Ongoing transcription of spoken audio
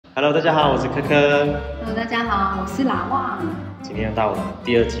Hello， 大家好，我是科科。Hello， 大家好，我是老旺。今天又到我们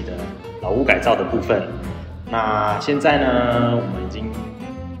第2集的老屋改造的部分。那现在呢，我们已经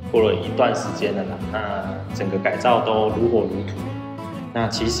过了一段时间了啦。那整个改造都如火如荼。那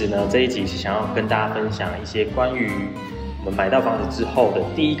其实呢，这一集是想要跟大家分享一些关于我们买到房子之后的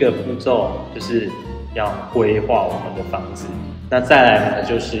第一个步骤，就是要规划我们的房子。那再来呢，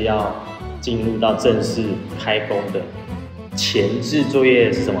就是要进入到正式开工的前置作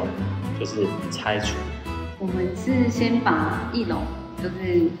业是什么？就是拆除。我们是先把1楼，就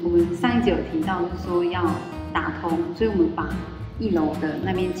是我们上一集有提到，就是说要打通，所以我们把1楼的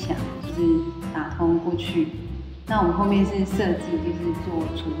那面墙就是打通过去。那我们后面是设计，就是做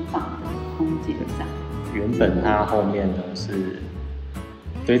厨房的空间上。原本它后面呢是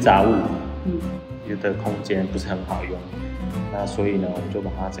堆杂物，觉得空间不是很好用，那所以呢，我们就把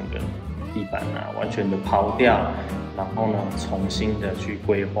它整个地板完全的刨掉，然后呢，重新的去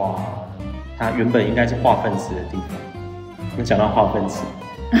规划它原本应该是化粪池的地方。那讲到化粪池，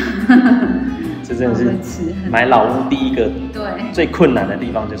这真的是买老屋第一个最困难的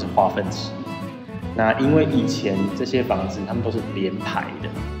地方，就是化粪池。那因为以前这些房子他们都是连排的，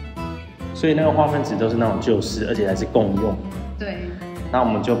所以那个化粪池都是那种旧式，而且还是共用。对。那我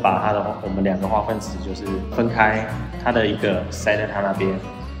们就把我们2个化粪池就是分开，它的一个塞在它那边，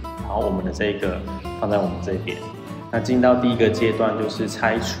然后我们的这一个放在我们这边。那进到第一个阶段就是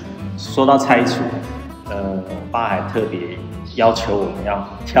拆除。说到拆除，我爸还特别要求我们要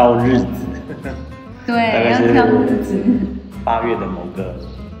挑日子，对，大概是要挑日子，8月的某个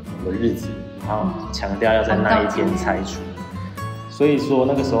日子，然后强调要在那一天拆除。所以说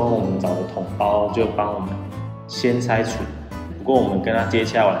那个时候我们找的统包就帮我们先拆除。不过我们跟他接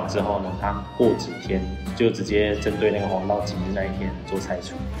洽完之后呢，他过几天就直接针对那个黄道吉日那一天做拆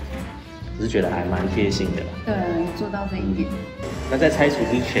除，我是觉得还蛮贴心的。对，做到这一点。那在拆除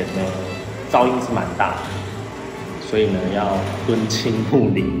之前呢，噪音是蛮大的，所以呢要敦亲睦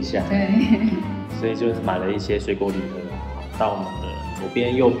邻一下。对。所以就是买了一些水果礼盒到我们的左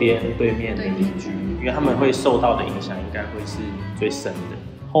边、右边、对面的邻居，因为他们会受到的影响应该会是最深的。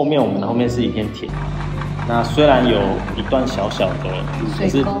我们的后面是一片田。那虽然有一段小小的，可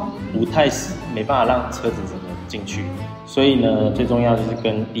是不太没办法让车子整个进去，所以呢，最重要就是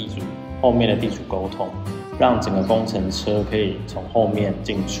跟后面的地主沟通，让整个工程车可以从后面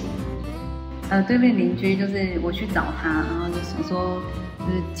进出。对面邻居就是我去找他，然后就想说，就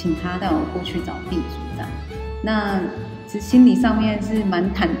是请他带我过去找地主这样。那其实心理上面是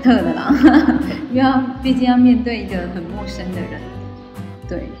蛮忐忑的啦，因为毕竟要面对一个很陌生的人。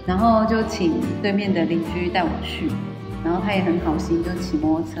对，然后就请对面的邻居带我去，然后他也很好心，就骑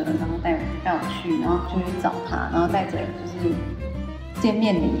摩托车，然后带我去，然后就去找他，然后带着就是见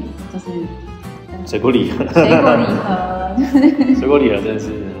面礼，就是水果礼盒，水果礼盒，水果礼盒真的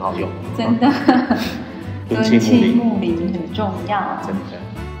是很好用，真的，敦亲睦邻很重要，真的。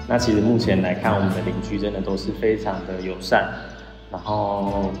那其实目前来看，我们的邻居真的都是非常的友善，然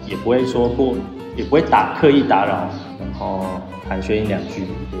后也不会也不会刻意打扰，然后寒暄1-2句，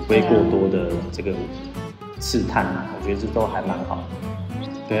也不会过多的这个试探，我觉得这都还蛮好的。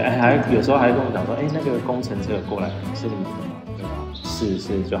对，有时候还跟我们讲说，那个工程车过来是你们的吗？对吧？是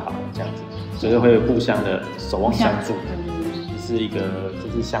就好了，这样子，就是会互相的守望相助，是一个就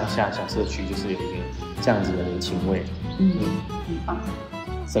是乡下小社区，就是有一个这样子的人情味。很棒。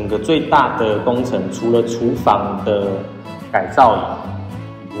整个最大的工程，除了厨房的改造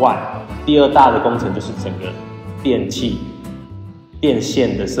以外，第2大的工程就是整个电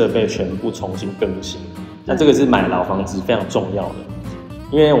线的设备全部重新更新。那这个是买老房子非常重要的，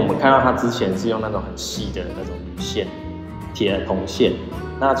因为我们看到它之前是用那种很细的那种铝线、铁铜线，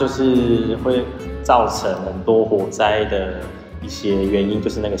那就是会造成很多火灾的一些原因，就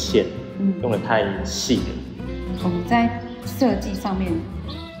是那个线用得太细了。我们在设计上面。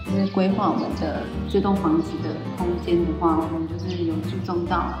就是规划我们的这栋房子的空间的话，我们就是有注重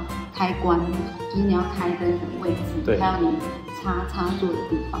到开关，就是你要开灯的位置，还有你插座的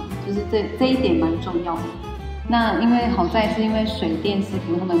地方，就是这一点蛮重要的。那因为好在是因为水电师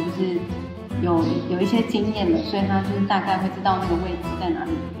傅他们就是有一些经验了，所以他就是大概会知道那个位置在哪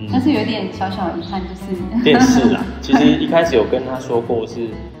里。但是有点小小的遗憾就是电视啦，其实一开始有跟他说过，是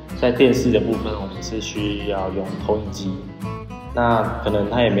在电视的部分我们是需要用投影机。那可能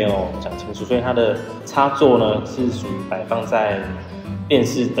他也没有讲清楚，所以它的插座呢是属于摆放在电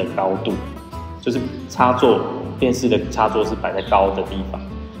视的高度，就是电视的插座是摆在高的地方。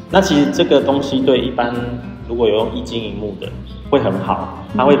那其实这个东西对一般如果有用液晶萤幕的会很好，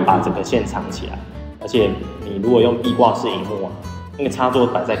它会把整个线藏起来，而且你如果用壁挂式萤幕那个插座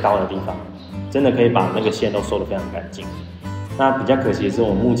摆在高的地方，真的可以把那个线都收得非常干净。那比较可惜的是，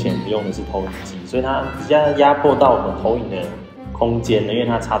我们目前用的是投影机，所以它比较压迫到我们投影的空间呢，因为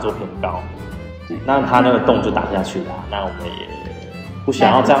它插座偏高，那它那个洞就打下去了。那我们也不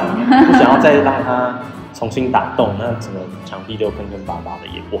想要这样，不想要再让它重新打洞，那整个墙壁就坑坑巴巴的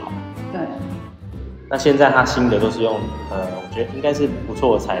也不好。对。那现在它新的都是用我觉得应该是不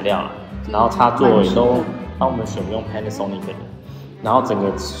错的材料，然后插座也都帮我们选用 Panasonic 的，然后整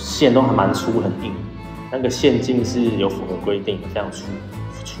个线都还蛮粗很硬，那个线径是有符合规定的，非常粗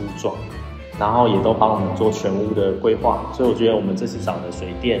壮，然后也都帮我们做全屋的规划，所以我觉得我们这次找的水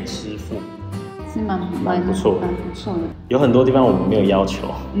电师傅是蛮不错的，有很多地方我们没有要求，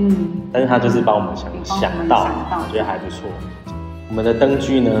但是他就是帮我们想到，我觉得还不错。我们的灯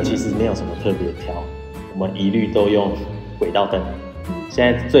具呢，其实没有什么特别挑，我们一律都用轨道灯。现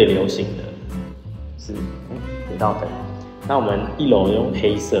在最流行的是轨道灯。那我们1楼用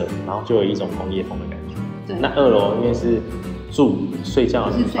黑色，然后就有一种工业风的感觉。对。那2楼因为是睡觉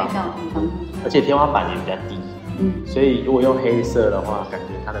的地方，而且天花板也比较低，所以如果用黑色的话，感觉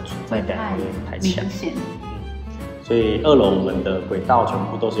它的存在感有点太强。所以2楼我们的轨道全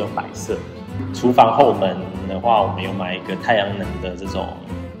部都是用白色。厨房后门的话，我们有买一个太阳能的这种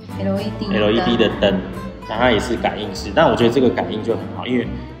LED 的灯，那它也是感应式，但我觉得这个感应就很好，因为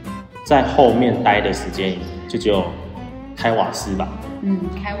在后面待的时间就只有开瓦斯吧，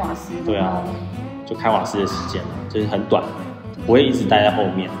开瓦斯，对啊，就开瓦斯的时间就是很短，不会一直待在后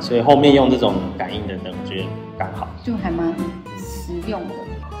面，所以后面用这种感应的灯，我觉得刚好，就还蛮实用的。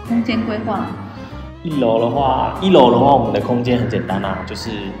空间规划，1楼的话，我们的空间很简单啊，就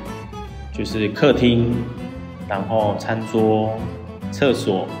是客厅，然后餐桌、厕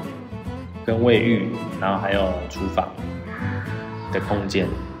所跟卫浴，然后还有厨房的空间，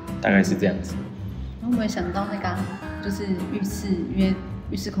大概是这样子。我没有想到那个就是浴室，因为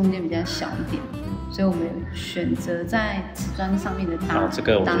浴室空间比较小一点，所以我们有选择在瓷砖上面的搭配。这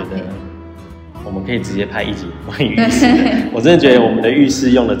个我觉得我们可以直接拍一集关于浴室的。我真的觉得我们的浴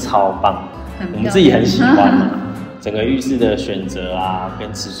室用的超棒，我们自己很喜欢嘛。整个浴室的选择啊，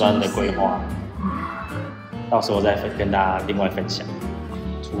跟瓷砖的规划，到时候再跟大家另外分享。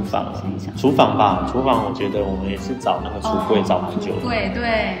厨房吧，厨房我觉得我们也是找那个橱柜找蛮久的。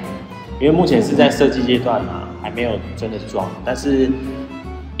对。因为目前是在设计阶段嘛，还没有真的装。但是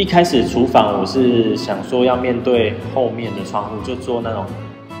一开始厨房我是想说要面对后面的窗户，就做那种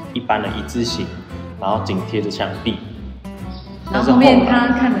一般的一字形，然后紧贴着墙壁。然后后面他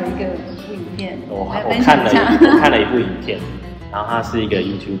看了一个影片，我看了一部影片，然后他是一个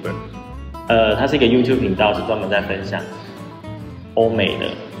YouTuber， 他是一个 YouTube 频道，是专门在分享欧美的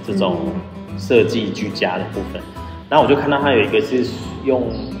这种设计居家的部分。然后我就看到他有一个是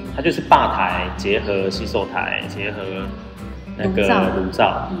它就是吧台结合洗手台结合那个炉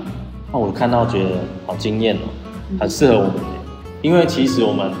灶，那我看到觉得好惊艳哦，很适合我们。因为其实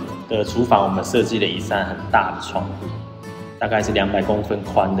我们的厨房我们设计了一扇很大的窗户，大概是200公分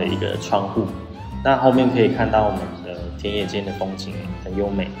宽的一个窗户，那后面可以看到我们的田野间的风景，很优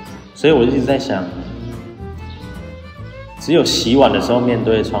美。所以我就一直在想，只有洗碗的时候面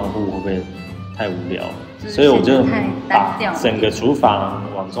对窗户会不会太无聊？所以我就把整个厨房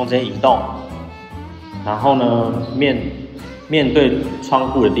往中间移动，然后呢，面对窗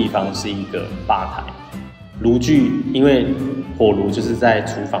户的地方是一个吧台，炉具因为火炉就是在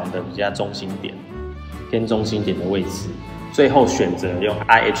厨房的比较中心点，偏中心点的位置，最后选择用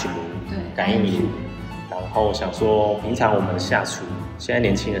IH 炉感应炉，然后想说平常我们下厨，现在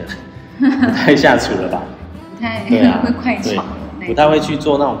年轻人不太下厨了吧？不太会快炒，不太会去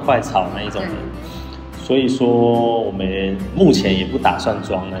做那种快炒那一种的。所以说，我们目前也不打算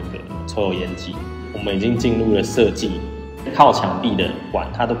装那个抽油烟机，我们已经进入了设计，靠墙壁的管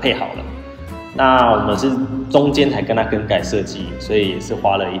它都配好了。那我们是中间才跟他更改设计，所以也是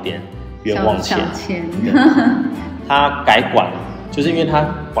花了一点冤枉钱。他改管，就是因为他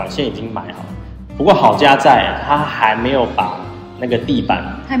管线已经买好了，不过好家在他还没有把那个地板，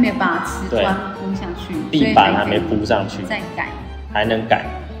他没有把瓷砖铺上去，地板还没铺上去，再改还能改，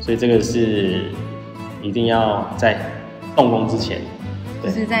所以这个是一定要在动工之前，就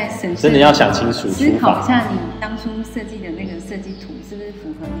是在审视，真的要想清楚，思考一下你当初设计的那个设计图是不是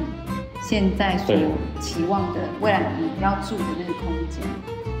符合你现在所期望的未来你要住的那个空间。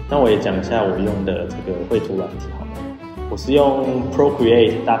那我也讲一下我用的这个绘图软体好了，我是用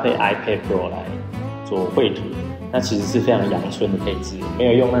Procreate 搭配 iPad Pro 来做绘图，那其实是非常阳春的配置，没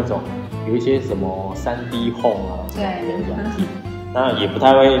有用那种有一些什么3D Home 啊这样的软体，那也不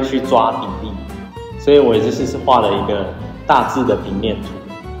太会去抓比例。所以我也是画了一个大致的平面图，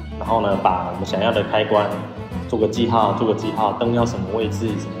然后呢，把我们想要的开关做个记号，灯要什么位置，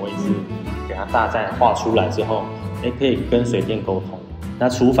给它大概画出来之后，可以跟水电沟通。那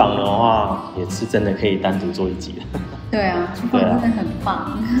厨房的话，也是真的可以单独做一集的。对啊，厨房真的很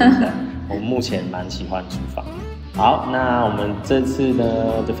棒。我们目前蛮喜欢厨房。好，那我们这次呢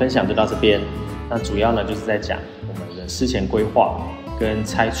的分享就到这边。那主要呢就是在讲我们的事前规划跟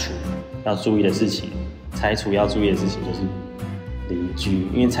拆除要注意的事情。拆除要注意的事情就是邻居，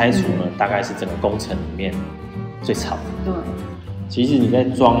因为拆除呢大概是整个工程里面最吵的。对。其实你在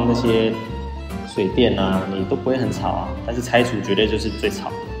装那些水电啊，你都不会很吵啊，但是拆除绝对就是最吵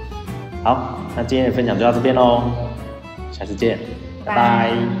的。好，那今天的分享就到这边咯，下次见，拜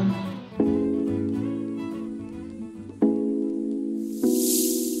拜。